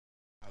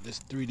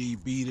Just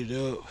 3D beat it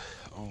up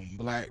on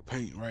black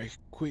paint, right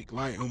quick,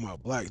 light on my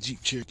black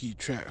Jeep Cherokee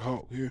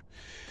Trackhawk here.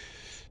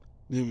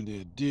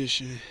 Limited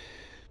edition.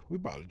 We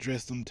about to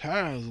dress them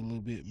tires a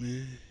little bit,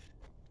 man.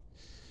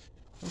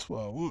 That's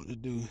what I want to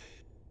do.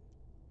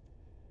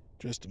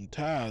 Dress them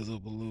tires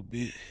up a little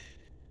bit.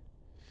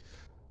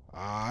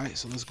 Alright,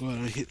 so let's go ahead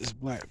and hit this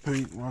black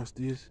paint. Watch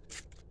this.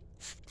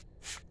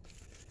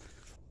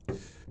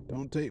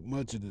 Don't take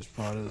much of this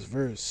product. It's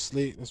very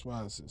slick. That's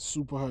why it's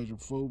super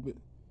hydrophobic.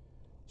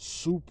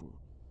 Super.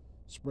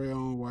 Spray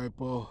on, wipe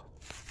off.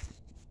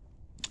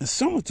 It's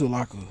similar to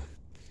like a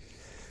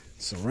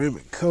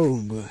ceramic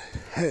coating, but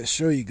I had to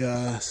show you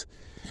guys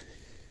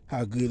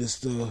how good this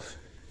stuff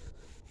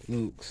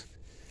looks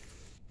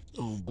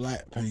on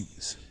black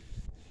paints.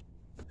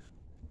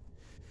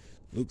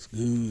 Looks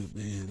good,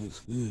 man.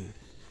 Looks good.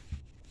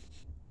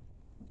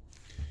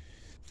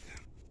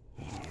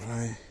 All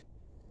right.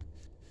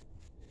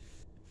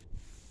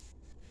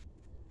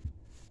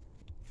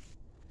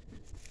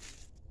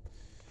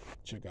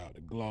 Check out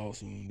the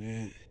gloss on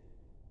that.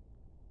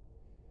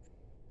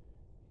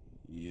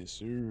 Yes,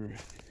 sir.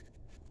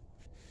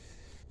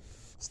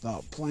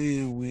 Stop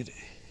playing with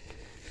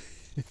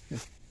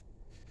it.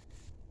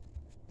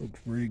 Looks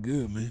pretty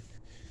good, man.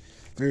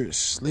 Very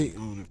slick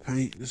on the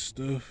paint, this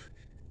stuff.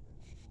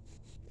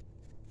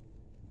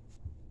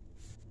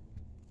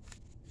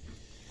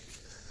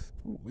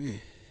 Oh,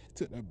 man.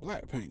 Took that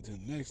black paint to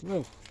the next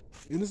level.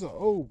 And it's an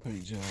old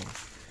paint job.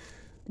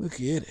 Look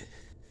at it.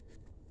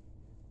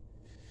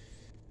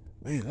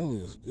 Man, that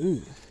looks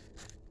good.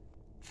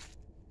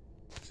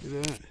 See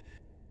that?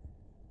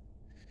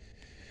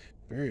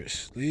 Very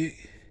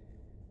slick.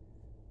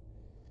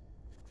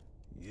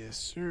 Yes,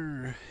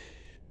 sir.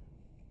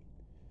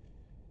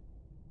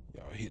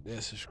 Y'all hit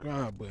that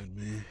subscribe button,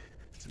 man.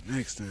 Till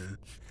next time.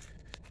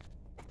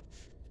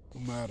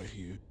 I'm out of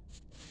here.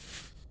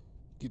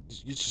 Get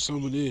you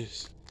some of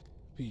this.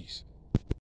 Peace.